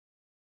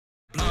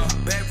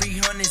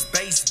on his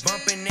bass,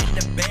 bumping in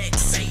the back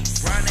seat.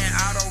 Running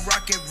auto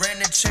rocket, ran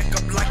the check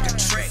up like a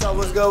trick. So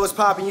what's good, what's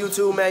poppin'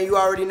 YouTube, man? You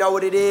already know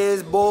what it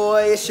is,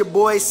 boy. It's your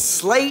boy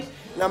Slate,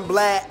 and I'm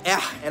black.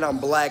 I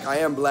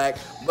am black.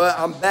 But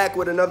I'm back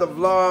with another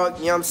vlog,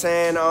 you know what I'm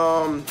saying?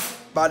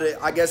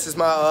 I guess it's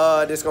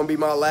my, this gonna be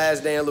my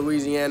last day in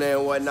Louisiana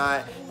and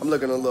whatnot. I'm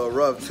looking a little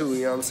rough too,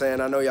 you know what I'm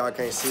saying? I know y'all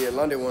can't see it.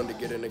 London wanted to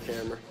get in the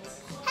camera.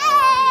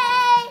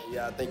 Hey!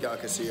 Yeah, I think y'all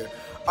can see her.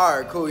 All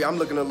right, cool. Yeah, I'm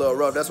looking a little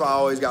rough. That's why I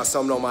always got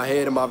something on my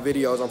head in my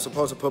videos. I'm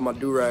supposed to put my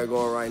do-rag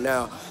on right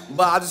now.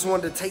 But I just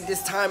wanted to take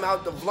this time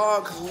out the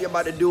vlog because we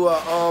about to do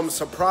a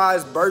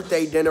surprise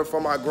birthday dinner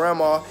for my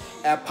grandma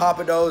at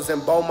Papados in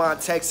Beaumont,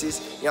 Texas.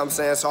 You know what I'm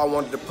saying? So I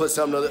wanted to put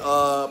something,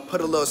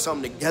 put a little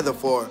something together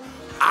for her.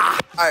 All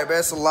right, man,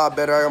 it's a lot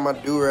better. I got my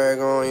do-rag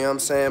on, you know what I'm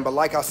saying? But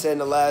like I said in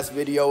the last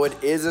video, it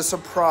is a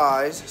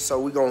surprise.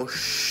 So we gonna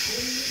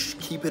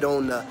keep it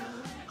on the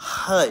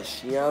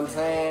hush, you know what I'm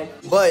saying?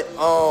 But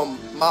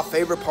my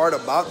favorite part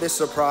about this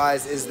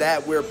surprise is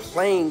that we're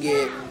playing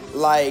it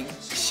like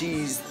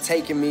she's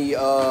taking me,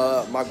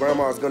 my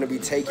grandma's gonna be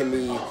taking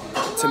me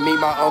to meet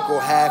my uncle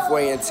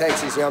halfway in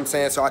Texas, you know what I'm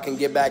saying? So I can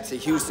get back to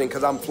Houston,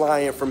 because I'm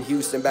flying from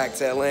Houston back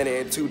to Atlanta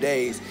in 2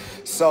 days.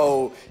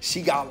 So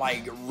she got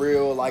like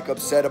real like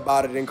upset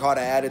about it and caught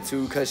an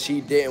attitude because she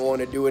didn't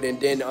want to do it and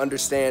didn't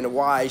understand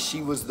why.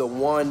 She was the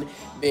one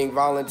being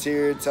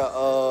volunteered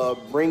to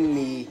bring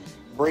me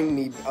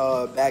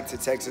back to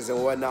Texas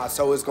and whatnot.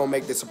 So it's gonna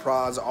make the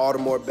surprise all the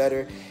more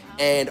better.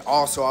 And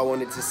also I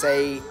wanted to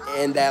say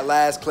in that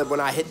last clip when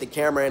I hit the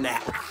camera and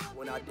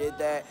when I did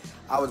that,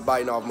 I was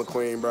biting off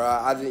McQueen, bro.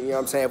 You know what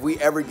I'm saying? If we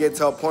ever get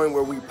to a point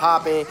where we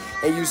popping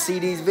and you see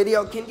these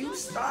videos, can you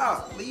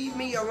stop? Leave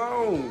me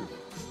alone.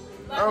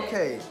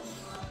 Okay.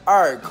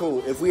 Alright,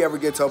 cool. If we ever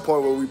get to a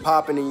point where we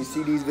popping and you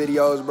see these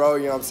videos, bro,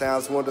 you know what I'm saying? I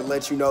just wanted to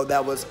let you know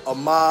that was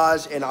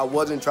homage and I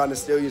wasn't trying to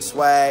steal your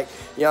swag.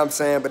 You know what I'm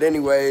saying? But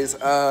anyways,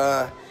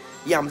 yeah,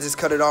 I'm just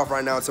cut it off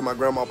right now until my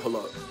grandma pull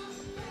up.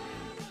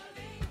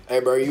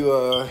 Hey, bro,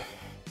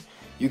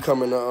 you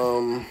coming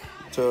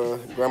to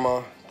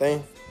grandma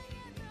thing?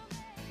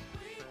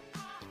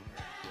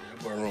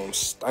 That boy room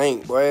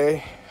stank,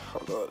 boy.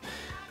 Hold up.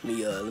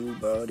 Let me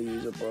borrow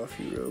these up off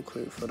you real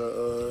quick for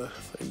the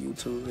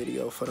YouTube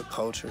video, for the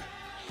culture.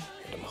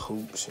 Them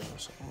hoops, you know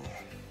what I'm saying?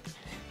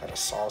 Got a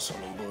sauce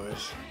on them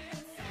boys.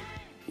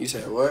 You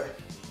said what?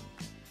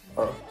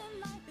 Oh.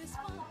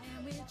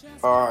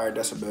 Alright,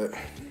 that's a bit.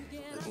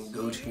 Looking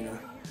Gucci, you know.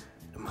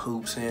 Them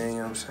hoops in, you know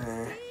what I'm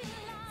saying?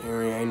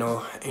 Ain't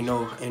no lineup, you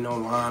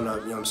know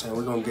what I'm saying?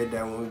 We're gonna get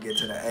that when we get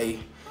to the A.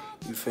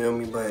 You feel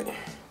me? But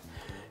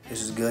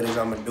it's as good as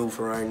I'm gonna do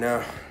for right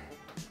now.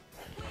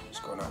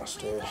 Go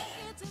downstairs.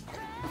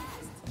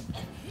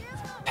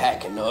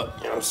 Packing up,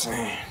 you know what I'm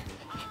saying?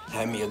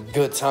 Had me a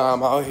good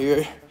time out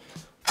here.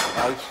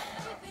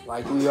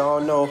 Like we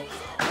all know,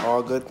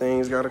 all good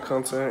things gotta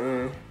come to an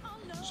end.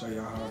 Show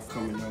y'all how I'm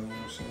coming down, you know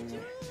what I'm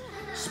saying?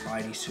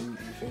 Spidey suit,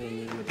 you feel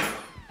me?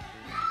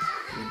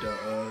 With the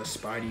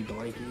Spidey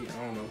blanket.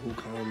 I don't know who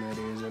color that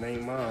is, it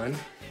ain't mine.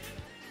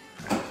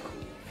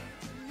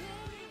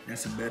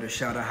 That's a better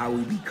shot of how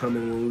we be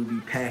coming when we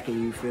be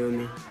packing, you feel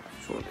me?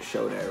 Just wanted to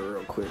show that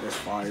real quick. That's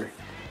fire.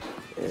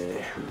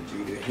 And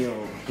he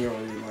don't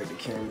really like the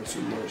camera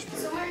too much,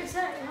 but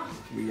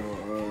we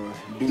gonna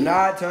do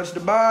not touch the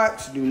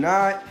box. Do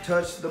not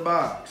touch the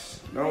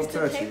box. Don't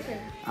touch it.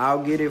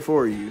 I'll get it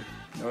for you.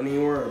 Don't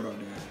even worry about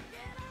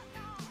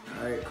that.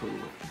 All right, cool.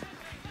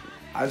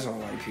 I just don't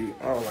like you.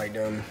 I don't like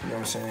them. You know what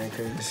I'm saying?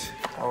 Cause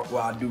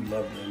I do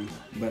love them,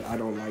 but I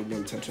don't like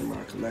them touching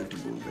my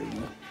collectibles, baby.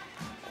 You know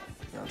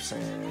what I'm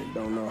saying?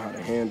 Don't know how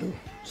to handle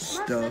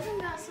stuff.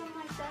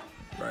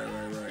 Right.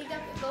 He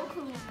got the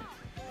Goku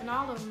and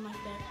all of them like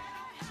that.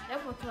 That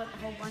boy collect a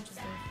whole bunch of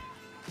stuff.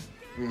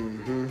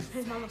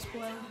 His mama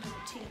spoiled him with the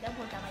teeth. That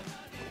boy got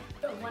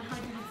like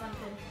 100 and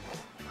something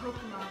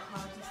Pokemon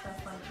cards and stuff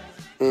like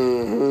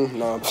that.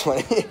 No, I'm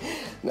playing.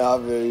 Nah,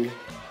 baby.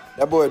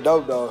 That boy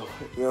dope though.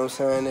 You know what I'm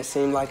saying? It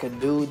seemed like a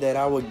dude that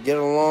I would get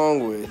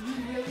along with.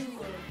 He really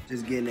would.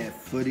 Just getting that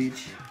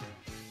footage.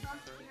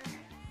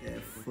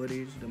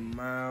 The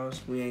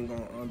miles, we ain't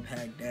gonna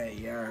unpack that.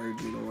 Yeah, I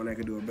heard you the one that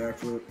could do a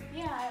backflip.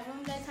 Yeah, I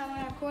remember that time when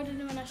I recorded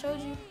him and I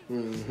showed you.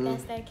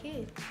 That's that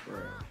kid.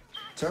 Right.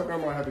 Tell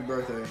grandma happy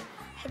birthday.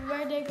 Happy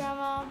birthday,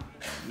 grandma.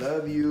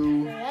 Love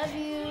you. Love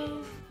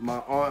you. My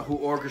aunt who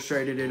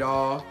orchestrated it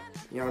all.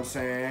 You know what I'm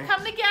saying?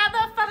 Come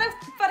together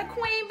for the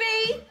queen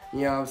bee.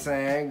 You know what I'm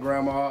saying?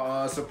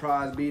 Grandma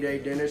surprise B-Day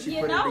dinner. She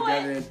put it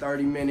together in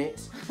 30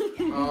 minutes.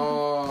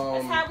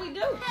 That's how we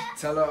do.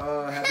 Tell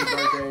her happy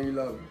birthday and you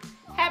love her.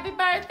 Happy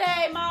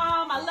birthday,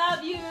 Mom. I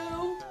love you.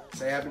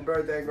 Say happy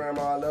birthday,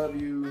 Grandma. I love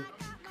you.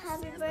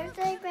 Happy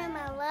birthday, Grandma.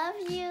 I love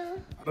you.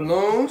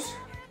 Balloons?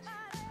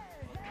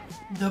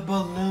 The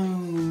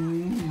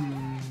balloons.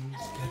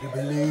 Get the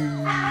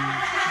balloons.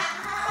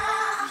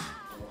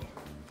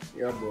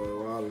 Yeah,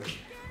 boy, Wally.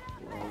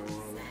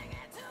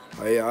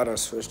 Oh, yeah, I done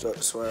switched up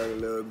the swag a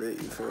little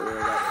bit, you feel me?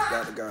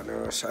 Got the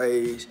goddamn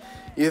shades.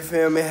 You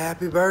feel me?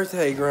 Happy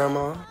birthday,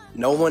 Grandma.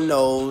 No one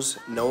knows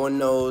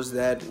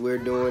that we're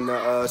doing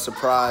the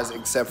surprise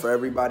except for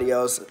everybody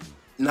else,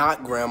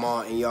 not Grandma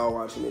and y'all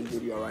watching this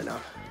video right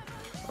now.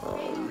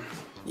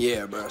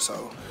 Yeah, bro,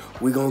 so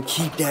we gonna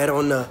keep that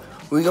on the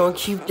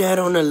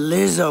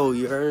Lizzo,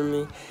 you heard me?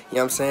 You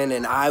know what I'm saying?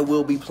 And I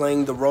will be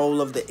playing the role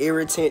of the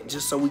irritant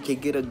just so we can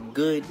get a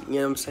good, you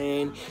know what I'm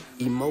saying,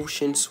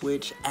 emotion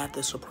switch at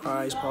the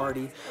surprise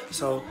party.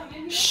 So,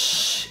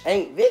 shh,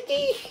 Aunt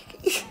Vicky,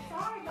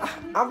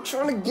 I'm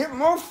trying to get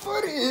more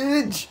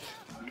footage.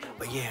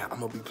 But yeah, I'm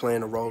gonna be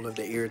playing the role of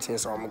the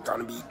irritant, so I'm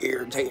gonna be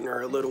irritating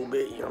her a little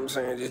bit, you know what I'm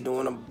saying? Just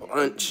doing a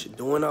bunch,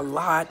 doing a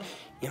lot.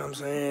 You know what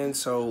I'm saying?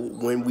 So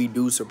when we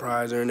do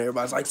surprise her and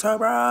everybody's like,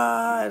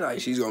 surprise!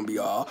 Like, she's gonna be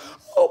all,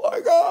 oh my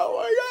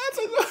God.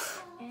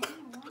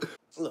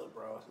 Look,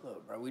 bro,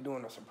 we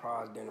doing a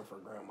surprise dinner for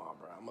Grandma,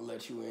 bro. I'm gonna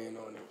let you in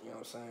on it, you know what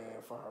I'm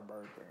saying, for her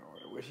birthday.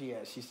 Where she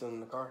at? She still in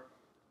the car?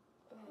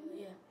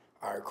 Yeah.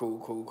 All right,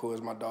 cool.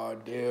 It's my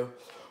dog, Dale.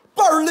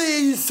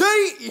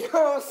 Berleezy! You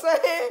know what I'm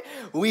saying?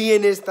 We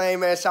in this thing,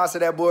 man. Shouts to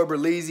that boy,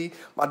 Berleezy.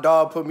 My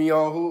dog put me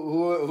on.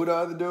 Who the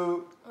other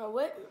dude?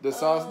 What? The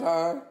Sauce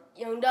Don?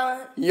 Young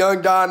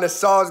Don, the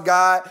sauce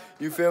guy.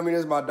 You feel me?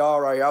 This is my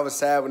dog right here. I was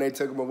sad when they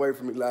took him away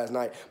from me last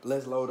night. But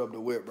let's load up the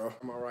whip, bro.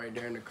 I'm all right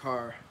there in the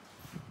car.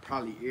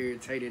 Probably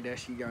irritated that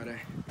she gotta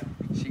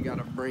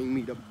bring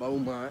me to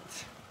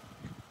Beaumont.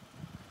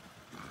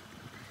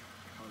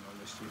 Hold on,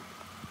 let's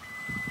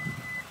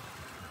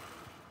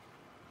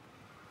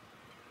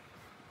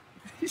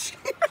see.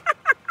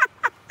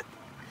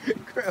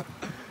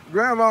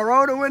 Grandma,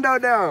 roll the window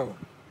down.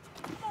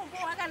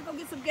 I gotta go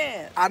get some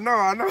gas. I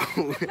know.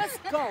 Let's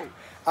go.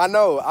 I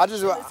know.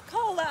 It's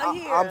cold out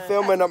here. I'm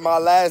filming up my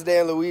last day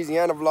in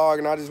Louisiana vlog,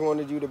 and I just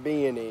wanted you to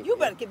be in it. You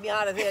better get me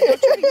out of there.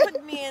 Don't you be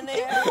putting me in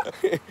there.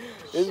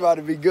 It's about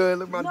to be good.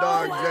 Look at my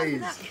dog,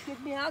 Jace.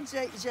 Get me out,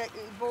 Jay,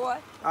 boy.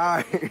 All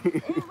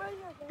right.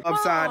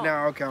 Upside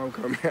down. Okay, I'm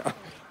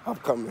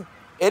coming.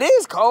 It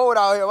is cold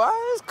out here.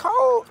 Why? It's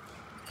cold.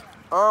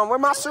 Where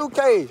my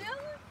suitcase?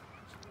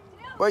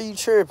 Where you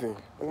tripping?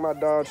 Look at my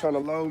dog trying to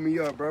load me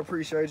up, bro.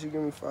 Appreciate you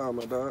giving me $5,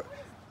 my dog.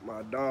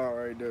 My dog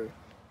right there.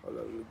 Hold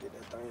on, let me get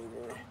that thing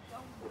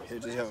in. Here,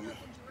 just help me.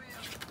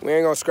 We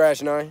ain't gonna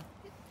scratch nothing.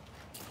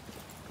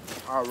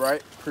 All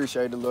right,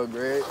 appreciate the little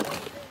Greg.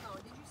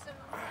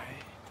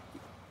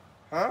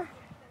 Huh?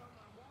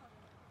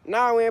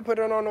 Nah, we ain't put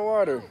it on the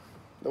water.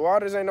 The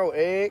waters ain't no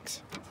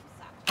eggs.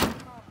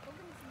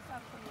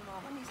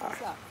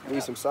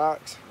 Need some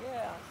socks?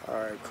 Yeah. All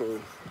right, cool.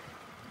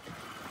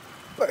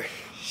 But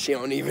she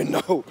don't even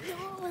know.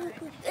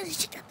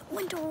 She got the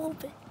window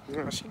open.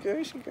 No, she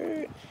good.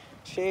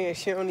 She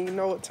don't even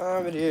know what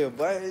time it is,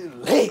 but it's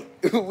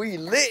lit. We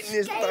lit in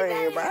this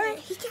thing, bro.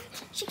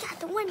 She got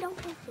the window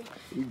open.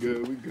 We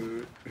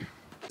good.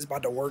 It's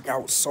about to work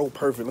out so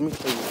perfect. Let me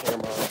clean the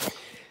camera off.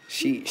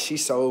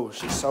 She's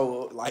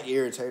so like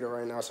irritated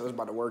right now, so it's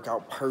about to work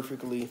out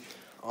perfectly.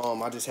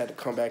 I just had to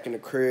come back in the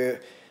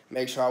crib,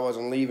 make sure I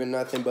wasn't leaving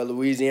nothing but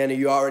Louisiana.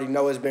 You already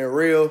know it's been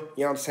real. You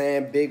know what I'm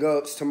saying? Big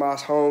ups to my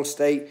home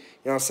state. You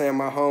know what I'm saying?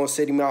 My home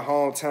city, my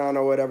hometown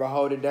or whatever.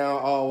 Hold it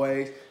down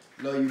always.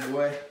 Love you,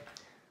 boy.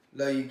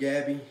 Love you,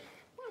 Gabby.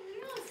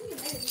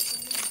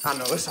 I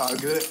know it's all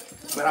good,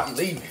 but I'm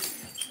leaving.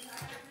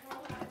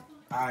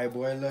 All right,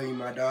 boy. Love you,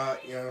 my dog.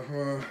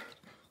 I'm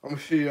gonna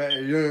see you at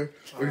the gym.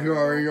 But you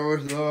already know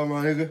it's love,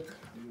 my nigga.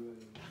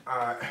 All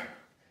right.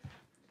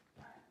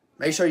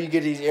 Make sure you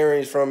get these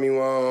earrings from me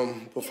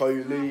before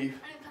you leave.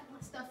 I didn't pack my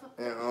stuff up.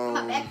 And,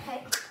 My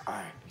backpack. All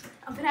right.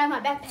 I'm gonna have my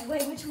backpack.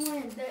 Wait, which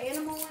one? The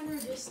animal one or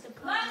just the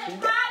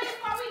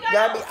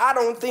Gabby, I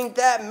don't think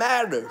that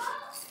matters.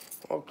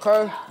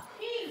 Okay?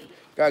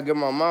 Gotta get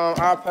my mom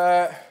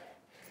iPad.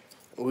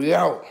 We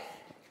out.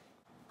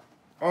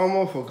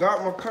 Almost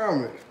forgot my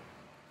comment.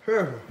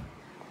 Here.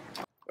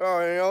 Oh,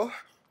 you know,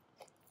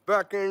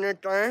 back in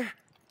that thing.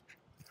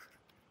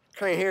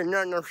 Can't hear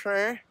nothing I'm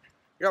saying.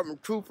 Got my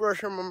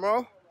toothbrush in my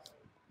mouth.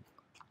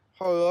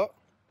 Hold up.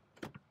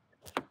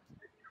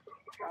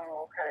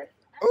 Oh, okay.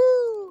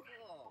 Ooh.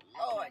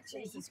 Oh, Lord,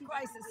 Jesus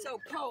Christ, it's so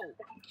cold.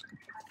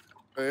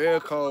 It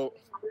is cold.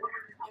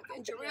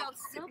 And Jarrell's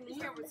sitting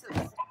here with some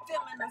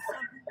filming or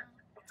something.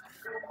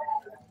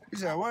 You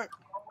said what?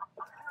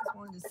 I just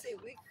wanted to see.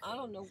 I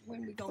don't know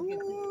when we're going to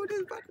get Ooh,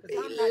 this about to be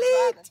I'm not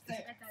lit. driving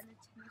fast.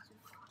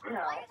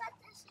 No.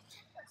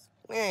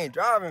 We ain't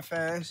driving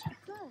fast.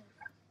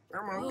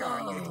 Come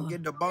on, you can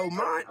get the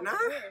Beaumont now. I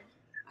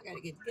got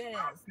to get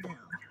gas now.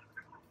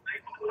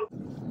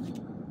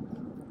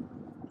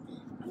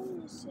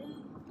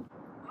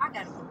 I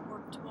got to go to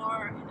work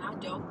tomorrow, and I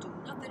don't do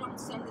nothing on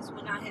Sundays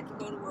when I had to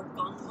go to work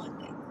on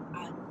Monday.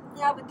 I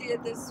never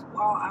did this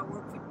while I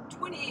worked for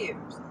 20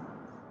 years.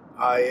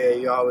 Oh, yeah,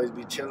 you always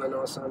be chilling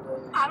on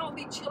Sundays? I don't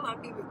be chilling, I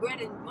be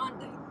regretting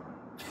Monday.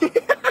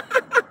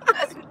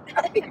 That's what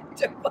I be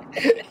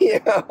doing.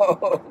 Yo.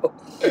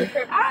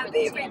 I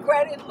be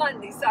regretting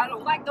Monday, so I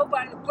don't like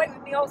nobody to play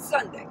with me on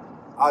Sunday.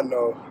 I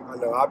know.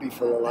 I be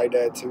feeling like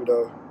that too,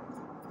 though.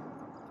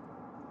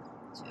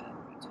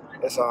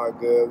 It's all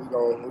good. We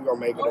gonna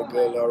make it a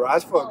good little ride.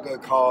 It's for a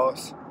good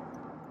cause.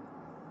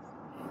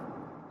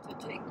 To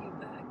take you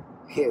back.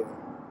 Yeah.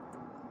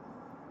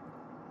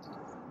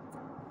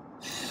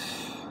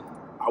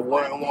 I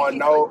wouldn't want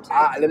no.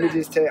 Let me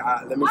just tell you.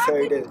 Let me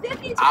tell you this.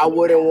 I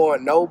wouldn't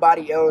want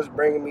nobody else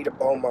bringing me to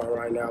Beaumont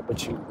right now,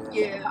 but you. Girl.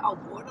 Yeah, I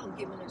would. I'm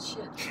giving a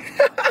shit.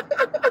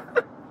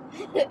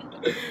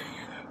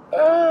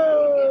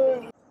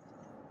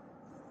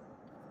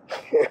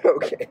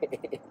 Okay.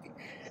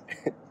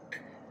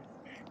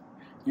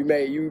 you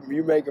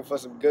making for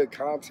some good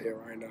content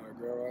right now,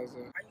 girl. How you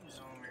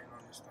zoom in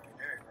on this thing?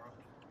 There you go.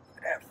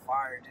 That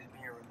fire just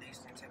being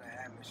released into the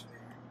atmosphere.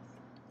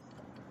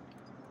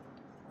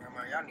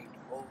 Grandma, y'all need to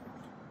move.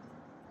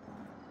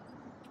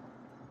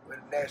 Where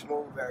the next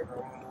move at,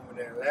 girl? We're moving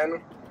to Atlanta.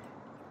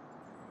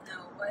 No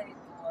way,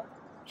 boy.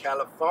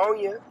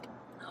 California.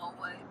 No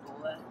way,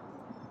 boy.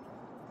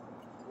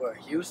 What,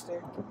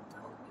 Houston? No,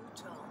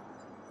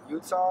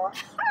 Utah. Utah?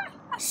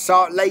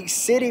 Salt Lake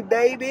City,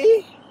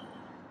 baby.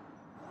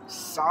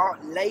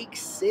 Salt Lake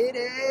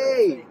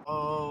City.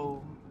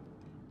 Oh,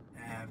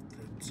 at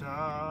the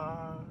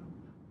top,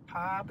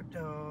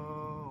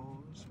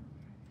 Papados.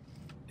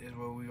 This is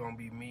where we gonna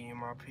be meeting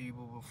my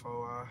people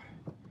before I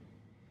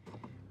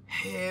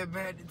head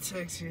back to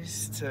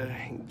Texas to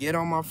get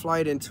on my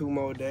flight in 2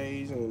 more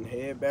days and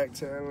head back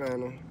to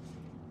Atlanta.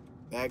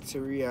 Back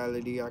to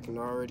reality. I can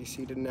already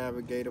see the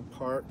Navigator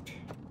parked.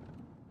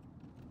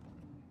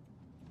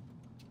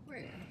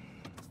 Where?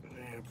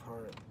 Man,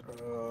 parked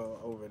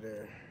over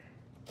there.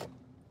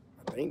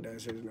 I think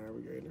that's his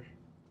Navigator.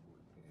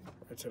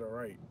 Right to the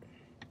right.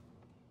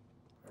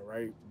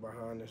 Right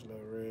behind this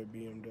little red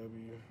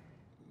BMW.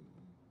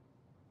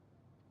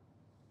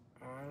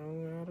 I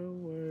don't gotta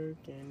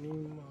work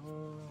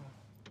anymore.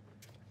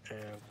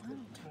 And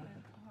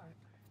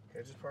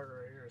yeah, just park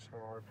right here. So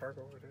I'll park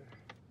over there.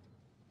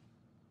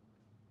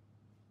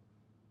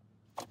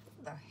 What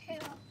the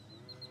hell?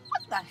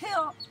 What the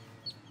hell?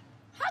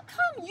 How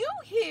come you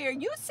here?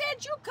 You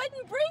said you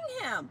couldn't bring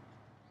him.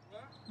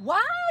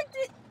 Why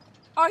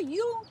are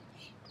you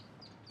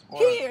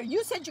here?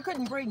 You said you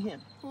couldn't bring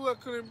him. Who I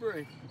couldn't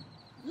bring?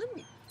 Let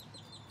me.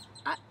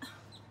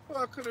 Who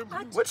I couldn't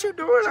bring? What you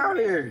doing out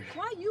here?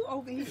 Why you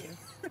over here?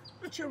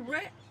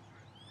 Chirette.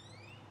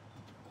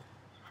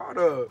 Hold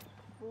up.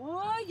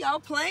 Boy, y'all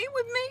playing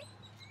with me?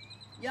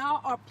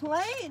 Y'all are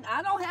playing.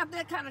 I don't have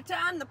that kind of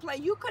time to play.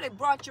 You could have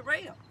brought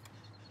Jarrell.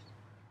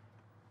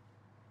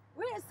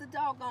 Where's the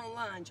doggone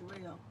line,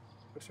 Jarrell?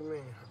 What you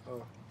mean?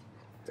 Oh,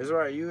 it's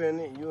right. You in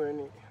it. You in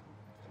it.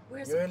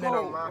 Where's you the in pole? it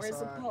on my Where's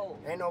side. the pole?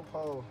 Ain't no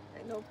pole.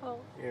 Ain't no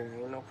pole? Yeah,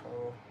 ain't no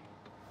pole.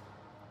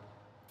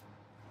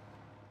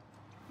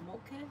 I'm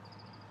okay.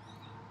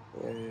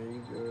 Yeah,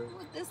 you good.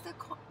 What,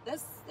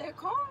 that's their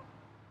car?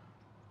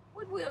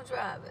 What wheel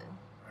driving?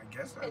 I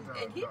guess that's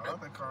the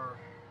other car.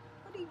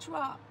 What did he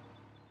drop?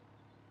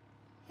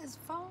 His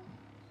phone?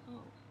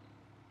 Oh.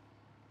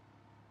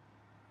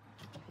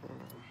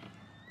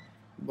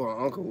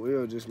 Boy, Uncle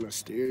Will just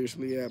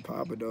mysteriously at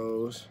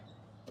Papados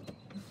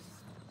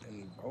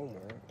in Beaumont.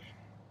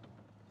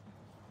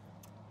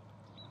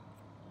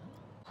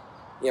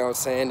 You know what I'm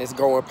saying? It's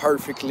going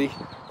perfectly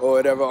or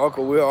whatever.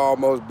 Uncle Will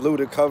almost blew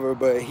the cover,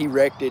 but he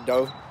wrecked it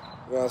though. You know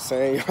what I'm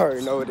saying? You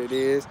already know what it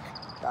is.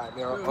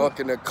 Goddamn Unc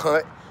in the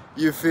cunt.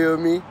 You feel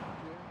me?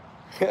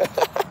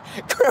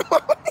 Grandma,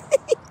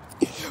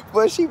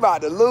 but she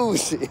about to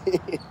lose it.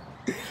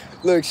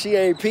 Look, she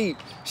ain't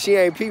peeped. She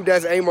ain't peeped.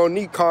 That's A.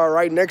 Monique car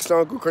right next to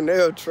Uncle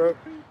Cornell's truck.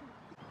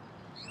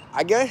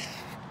 I guess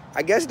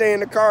they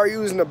in the car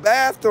using the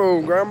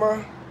bathroom,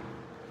 Grandma.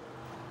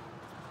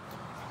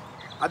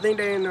 I think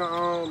they in the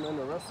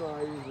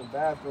restaurant using the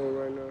bathroom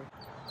right now.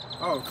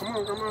 Oh, come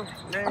on, Grandma.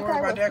 You ain't worried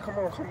about that.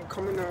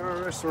 Come in the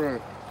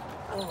restaurant.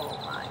 Oh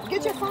my!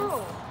 Get your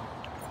phone.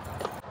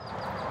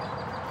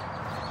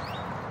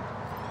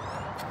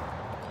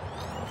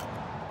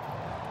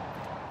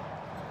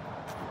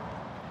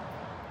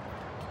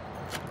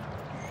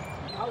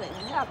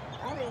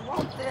 I didn't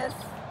want this.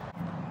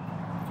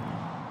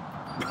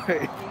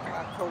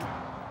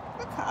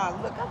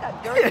 Look, I got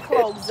dirty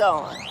clothes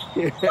on. Why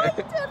you do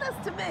this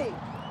to me?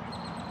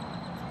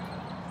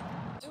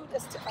 Do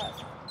this to us.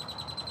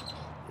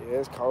 Yeah,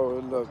 it's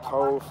cold. It look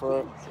cold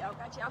front. Y'all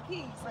got y'all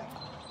keys. What?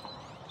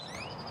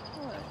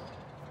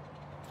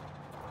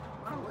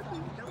 What are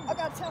you doing? I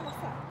gotta tell us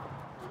something.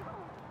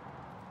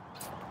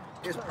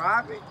 It's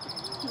private.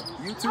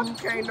 YouTube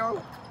can't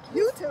know.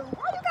 YouTube?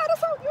 Why you got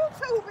us on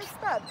YouTube and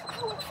stuff?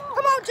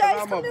 Come on,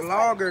 Jace. I'm a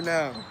vlogger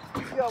now.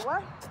 You're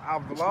what? I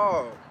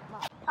vlog.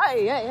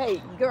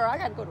 Hey, girl, I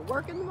gotta go to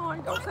work in the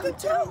morning. Don't come and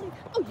tell me.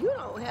 Oh, you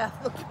don't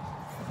have to.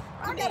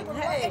 I gotta go to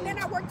work, and then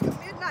I work till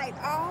midnight,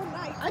 all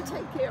night. I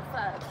take care of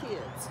 5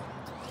 kids.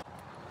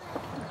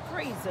 It's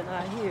freezing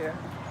out here.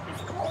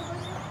 It's cold in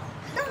here?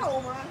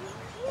 No, man.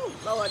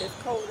 Lord, it's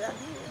cold out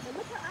here.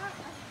 Look how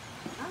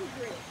I'm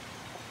dressed.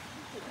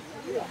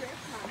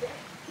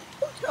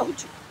 Who told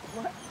you?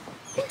 What?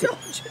 Who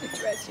told you to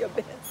dress your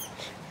best?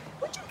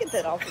 Where'd you get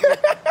that off of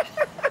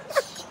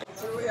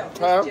me?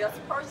 Huh? Just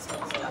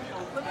personal stuff.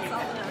 Put this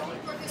on there.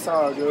 It's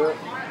all good.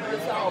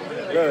 It's all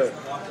good. Good.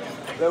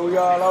 Then we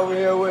all over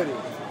here with it.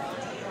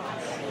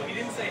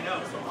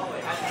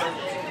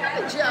 How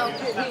did y'all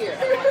get here?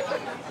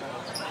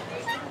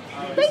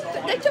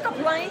 They took a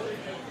plane.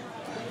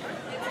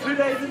 2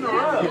 days in a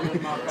row.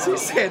 She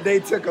said they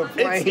took a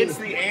plane. It's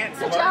the aunt's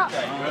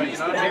birthday. You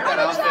know, to make that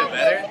outfit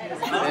better.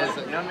 Is,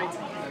 you know what I mean?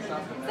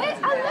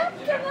 I left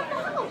them out.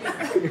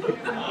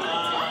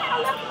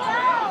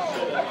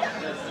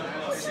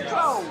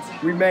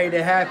 We made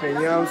it happen,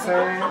 you know what I'm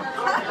saying?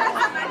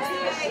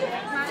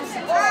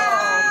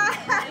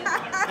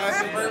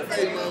 Happy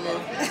birthday, Mama.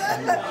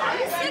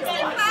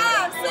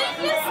 65,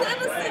 senior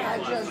citizen. I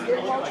just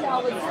didn't want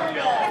y'all to do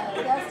that.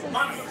 That's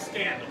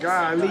just...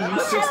 Golly, you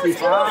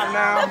 65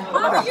 now?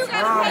 Where the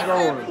time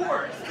going?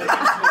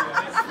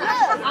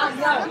 I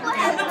know.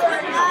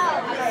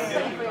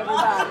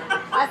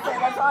 I said,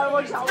 that's all I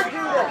want y'all to do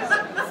this.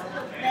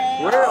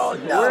 Where?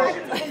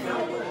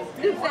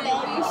 You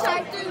baby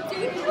shark doo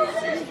doo.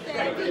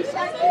 Baby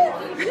shark doo.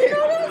 You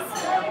know this?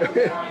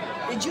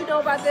 Did you know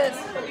about this?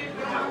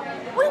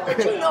 When did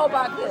you know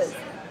about this?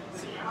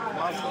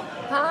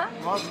 Huh?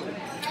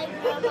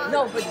 No,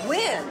 but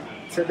when?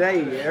 Today,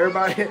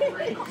 everybody,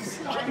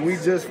 we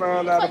just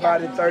found out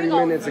about it 30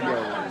 minutes ago.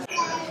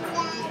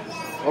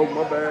 Oh,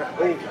 my bad.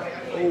 Oh.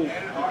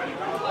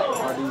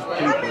 All these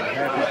people,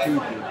 happy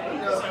people.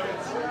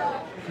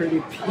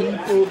 Pretty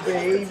people,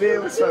 baby.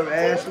 What's up,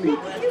 Ashley?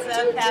 What's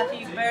up?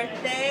 Happy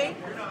birthday.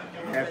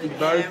 Happy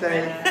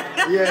birthday.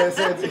 Yes,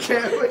 at the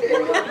camera.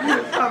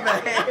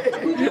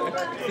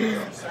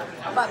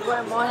 I'm About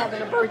grandma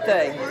having a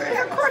birthday.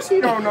 Of course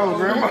he don't know,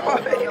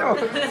 Grandma.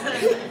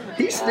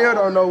 He still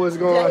don't know what's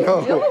going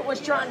on. Dylan was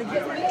trying to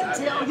get me to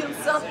tell him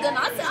something.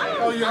 I said, I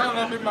don't You have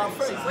that in my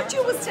face. What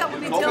you was telling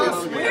me,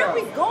 Dylan, where are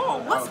we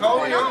going? What's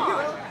going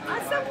on?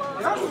 I said,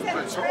 well,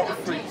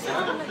 You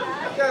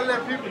gotta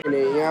let people.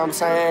 You know what I'm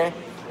saying?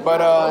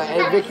 But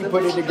and Vicky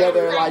put it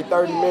together in like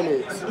 30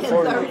 minutes.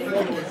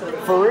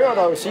 For real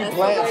though, she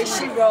planned.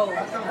 she rolled.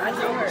 I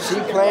know her. She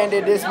planned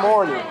it this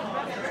morning.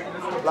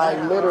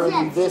 Like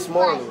literally this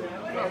morning.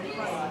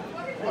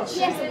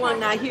 She's the one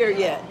not here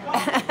yet.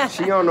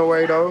 She on the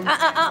way though.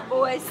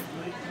 Boys.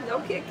 No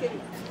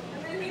kicking.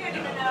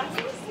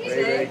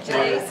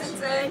 Jason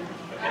say.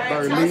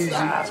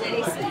 Berleezy.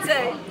 Jason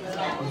say.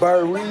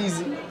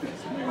 Berleezy.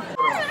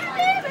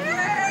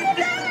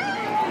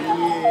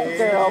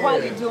 Girl, why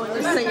you doing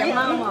this to your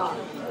mama?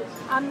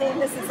 I mean,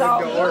 this is all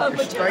The good,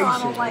 but you know I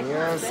orchestration, don't like you know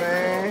what I'm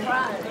saying?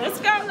 Let's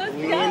go, let's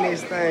We in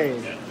this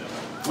thing.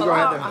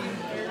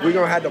 We're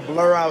gonna have to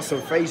blur out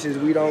some faces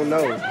we don't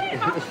know.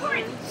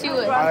 She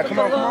was. All right, come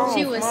on.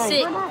 She was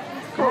sick.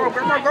 Come on,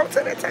 Grandma, go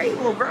to the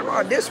table.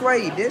 Grandma, this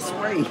way. Here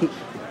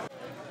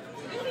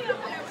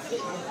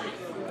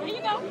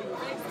you go.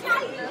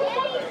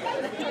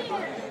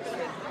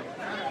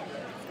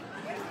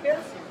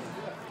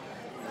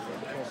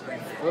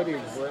 What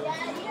is, bro?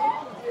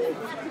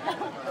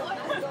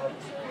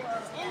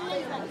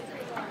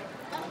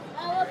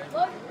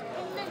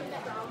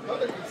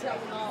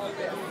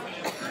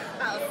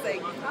 I'll say,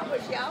 how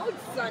was y'all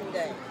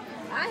Sunday?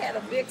 I had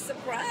a big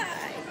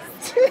surprise.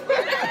 I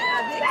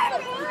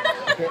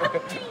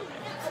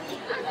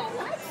don't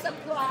like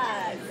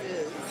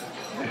surprises.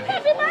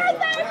 Happy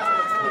birthday,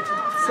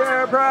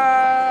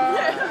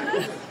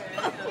 Surprise!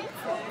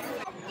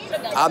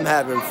 I'm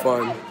having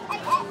fun.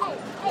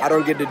 I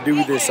don't get to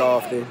do this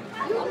often.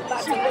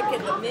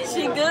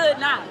 She good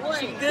now.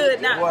 She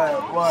good now.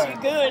 What? She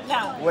good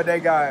now. What they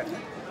got?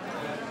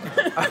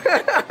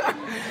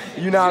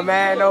 You not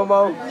mad no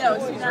more? No,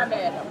 she's not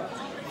bad no more.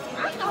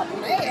 I'm not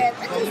mad.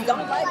 I just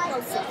don't like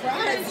no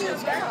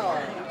surprises, y'all.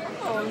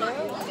 Oh,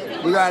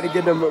 no. We gotta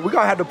get them. We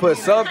gonna have to put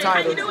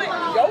subtitles.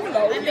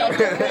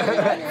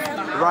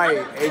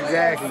 Right,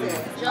 exactly.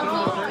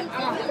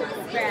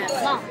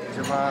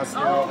 Javon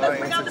still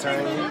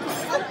entertaining.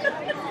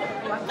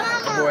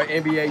 My boy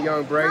NBA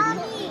Young Brady.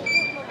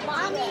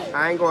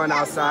 I ain't going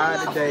outside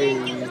today.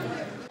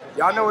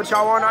 Y'all know what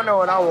y'all want? I know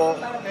what I want.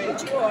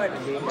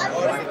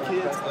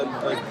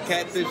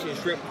 Catfish and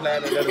shrimp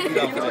platter.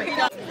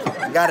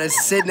 Gotta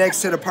sit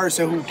next to the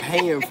person who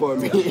paying for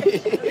me.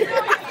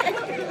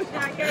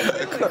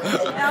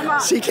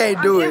 She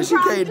can't do it. She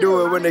can't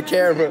do it when the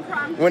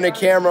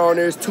camera on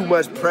there's too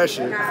much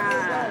pressure.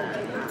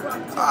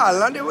 Ah,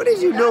 London, what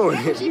is you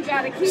doing?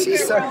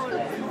 She's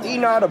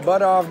eating all the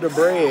butter off the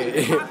bread.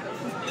 You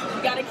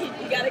gotta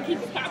keep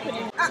it popping.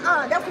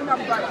 That's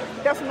enough butter.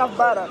 That's enough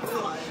butter.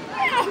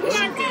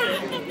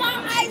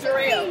 Ice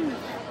cream.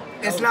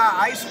 It's not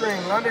ice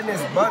cream. London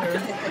is butter.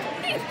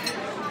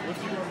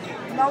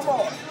 No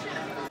more.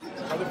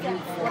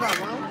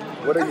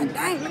 What are you?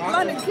 Dang,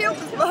 London killed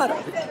this butter.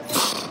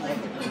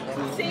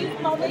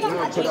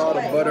 Put all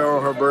the butter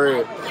on her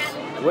bread.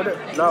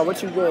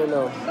 What you getting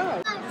though?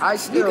 I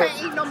still. You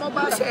can't eat no more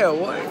butter. You said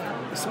what?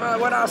 Smell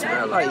what I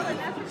smell like.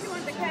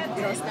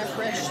 You don't smell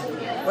fresh?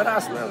 What I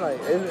smell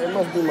like? It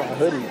must be my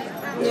hoodie.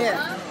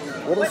 Yeah.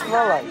 What it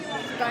smell like?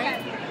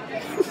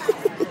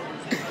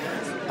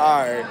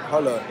 Alright,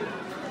 hold up.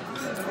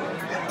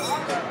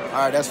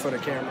 right, that's for the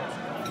camera.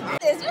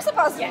 You're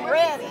supposed to be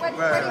ready.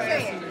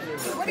 Right.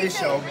 It's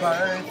your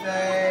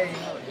birthday.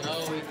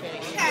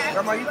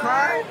 Grandma, you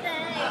crying?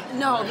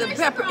 No, the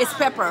pepper. It's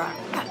pepper.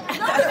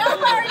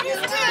 Don't worry, these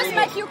tears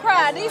make you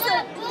cry. These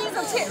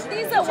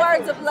are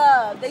words of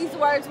love. These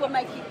words will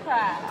make you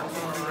cry.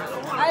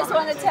 I just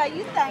want to tell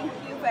you thank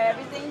you for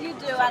everything you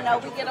do. I know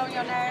we get on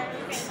your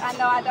nerves. I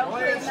know I don't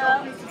clean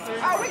up.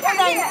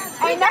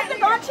 Ain't nothing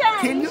gonna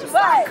change. Can you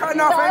stop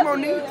cutting off ammo,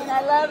 and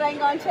that love ain't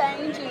gonna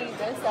change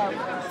either. So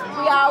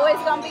we always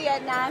gonna be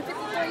at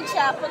 953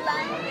 Chapel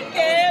Lane.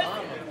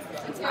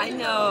 I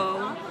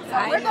know.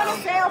 We're going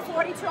to sell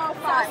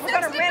 4205. We're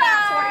going to rent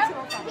out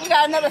 4205. We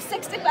got another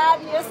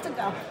 65 years to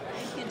go.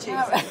 Thank you,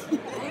 Jesus.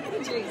 Thank you,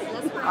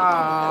 Jesus.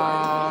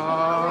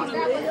 Love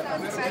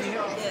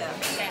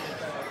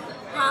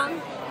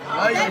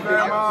you,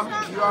 Grandma.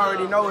 You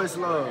already know it's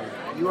love.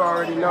 You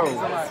already know.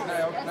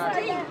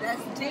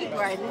 That's deep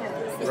right now.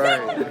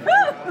 Right.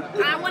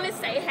 I want to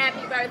say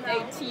happy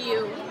birthday to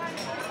you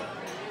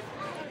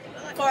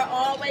for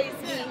always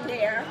being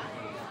there.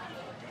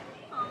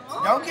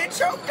 Don't get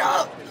choked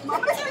up.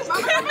 Yes,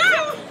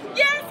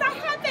 I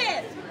have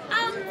it.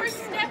 For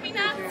stepping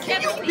up,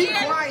 stepping Be in,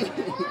 quiet.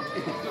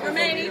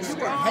 remaining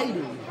strong,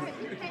 Hating.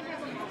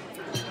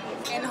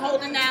 and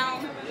holding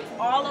down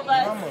all of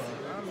us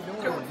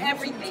through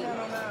everything.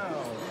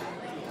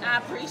 I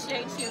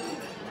appreciate you.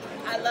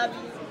 I love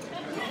you.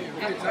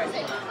 Happy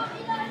birthday.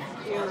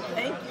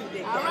 Thank you,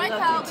 Big All right,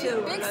 Kobe.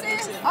 Big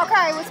sis.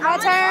 Okay, it's my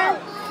turn.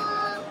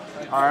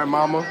 All right,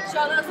 Mama.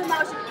 Show those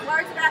emotions.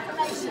 Words of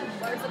affirmation.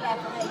 Words of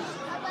affirmation.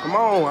 Come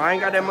on. I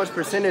ain't got that much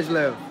percentage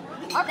left.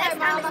 Okay,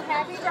 Mama,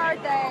 happy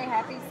birthday.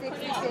 Happy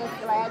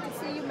 65th. Glad to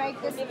see you make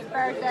this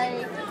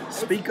birthday.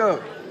 Speak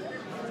up.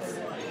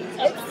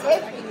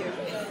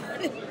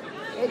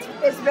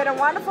 It's been a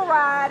wonderful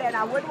ride, and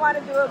I wouldn't want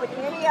to do it with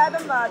any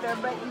other mother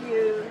but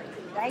you.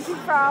 Thank you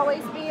for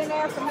always being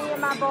there for me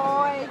and my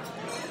boys.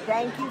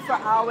 Thank you for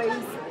always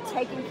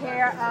taking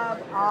care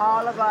of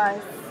all of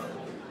us.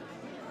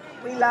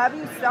 We love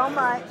you so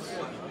much.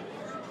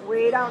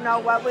 We don't know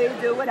what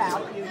we'd do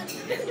without you.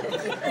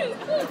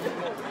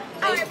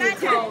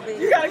 Thank you, Kobe.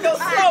 You gotta go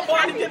slow,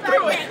 boy, to get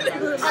through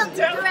it.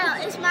 Darrell,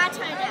 it's my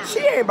turn now. She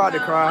ain't about to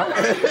cry.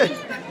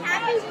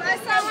 Happy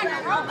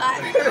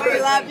birthday, We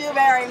love you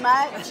very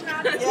much.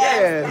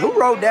 Yeah, who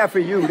wrote that for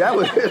you? That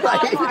was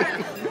like...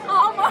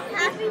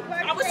 Happy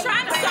birthday. I was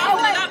trying to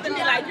soften it up and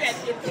be like, yes,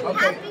 get through it.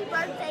 Happy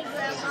birthday,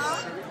 Grandma.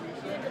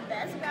 You're the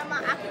best grandma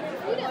I can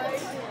afford.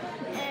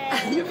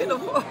 And You can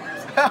afford.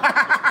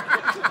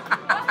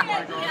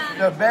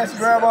 The best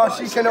grandma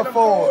she can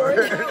afford.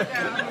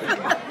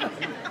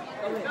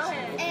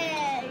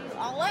 And you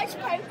always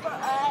pray for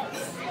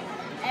us.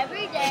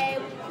 Every day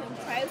we can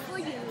pray for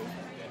you.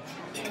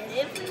 And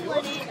if we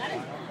wouldn't,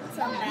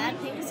 some bad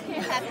things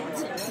can happen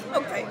too.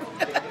 Okay.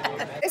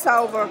 It's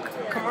over.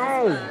 Come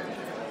on.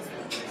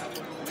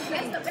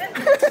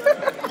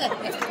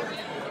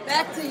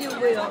 Back to you,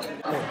 Will.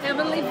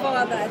 Heavenly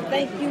Father, I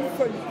thank you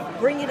for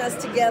bringing us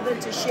together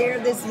to share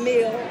this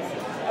meal,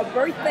 a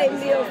birthday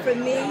meal for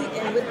me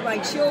and with my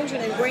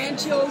children and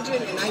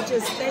grandchildren. And I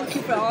just thank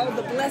you for all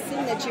the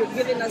blessing that you're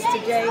giving us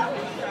today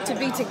to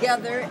be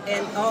together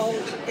and all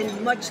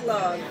in much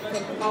love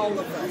from all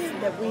of us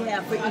that we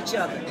have for each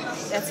other.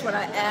 That's what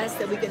I ask,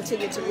 that we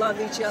continue to love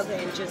each other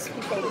and just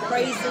keep on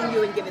praising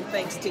you and giving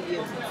thanks to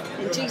you.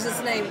 In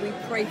Jesus' name, we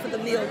pray for the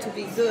meal to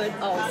be good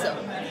also.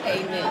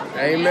 Amen.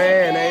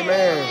 Amen,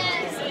 amen.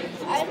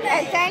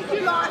 And thank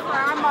you, Lord, for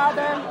our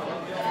mother.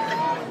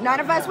 None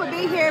of us would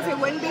be here if it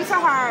wouldn't be for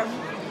her.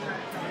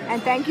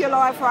 And thank you,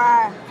 Lord, for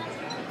our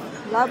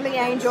lovely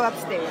angel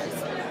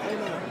upstairs.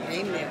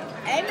 Amen.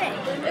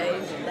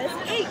 Amen. Let's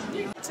eat.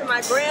 To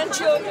my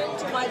grandchildren,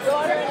 to my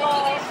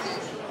daughter-in-law,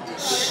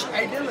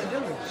 Hey, Dylan.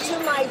 to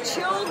my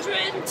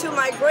children, to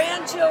my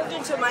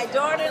grandchildren, to my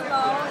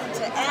daughter-in-law, and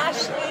to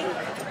Ashley,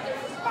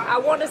 I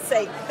want to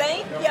say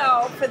thank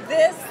y'all for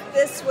this.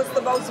 This was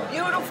the most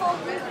beautiful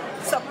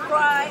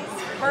surprise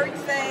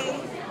birthday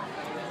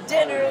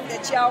dinner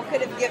that y'all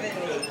could have given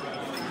me.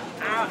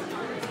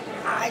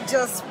 I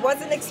just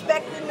wasn't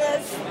expecting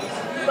this,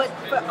 but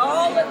for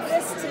all of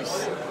this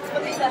for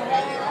me to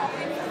have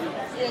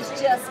is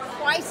just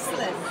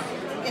priceless.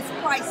 It's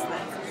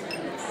priceless.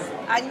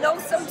 I know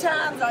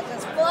sometimes I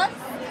just fuss,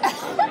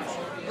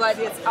 but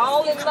it's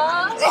all in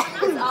love.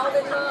 It's all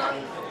in love.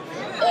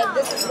 And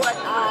this is what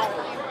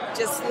I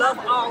just love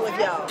all of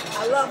y'all.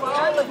 I love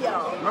all of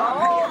y'all.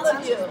 All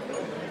of you.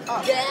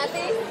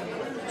 Gabby.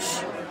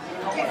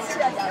 And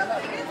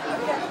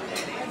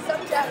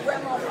sometimes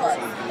Grandma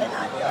loves you, and I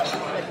love you,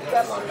 but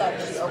Grandma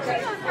loves you,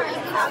 okay?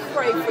 I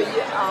pray for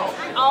you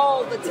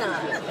all the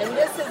time. And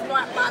this is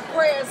what my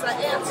prayers are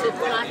answered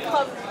when I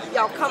come,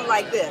 y'all come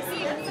like this.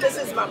 This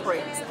is my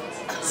prayers.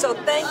 So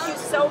thank you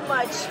so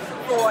much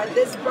for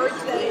this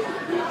birthday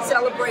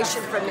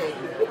celebration for me.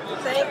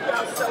 Thank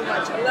y'all so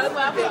much. I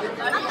love you, baby.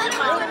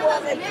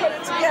 Everyone that put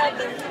it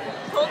together.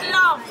 Pulled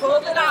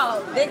it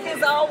off. Vic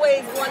is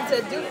always one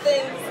to do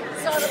things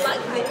sort of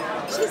like me.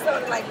 She's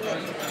sort of like me.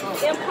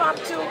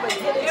 Impromptu, but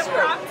get it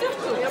impromptu.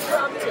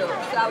 Impromptu.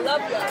 So I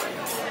love y'all.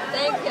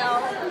 Thank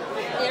y'all,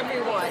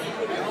 everyone.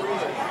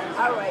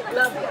 All right,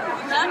 love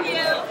y'all. Love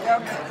you.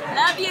 Okay.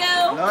 Love you.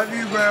 Love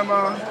you,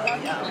 Grandma.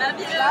 Love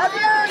you. Love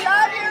you.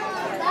 Love you.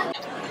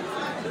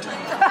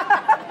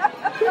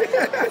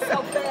 So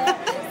bad.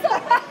 So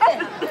bad.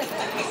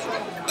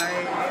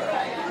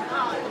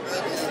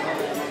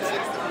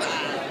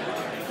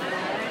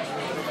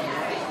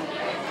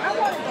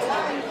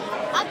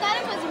 I thought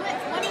it was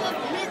one of the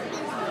mint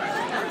things.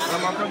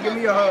 Grandma, come give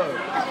me a hug.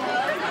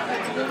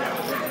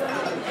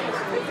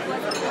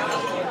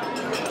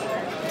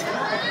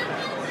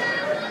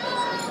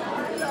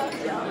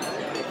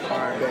 All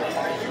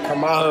right, come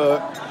my hug.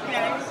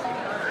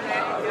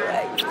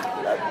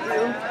 Love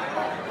you.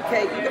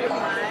 Okay, you can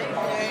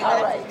leave. All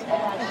right.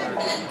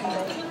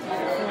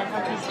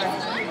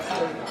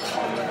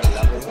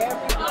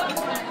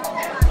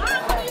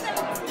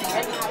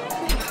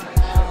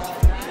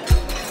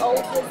 Oh,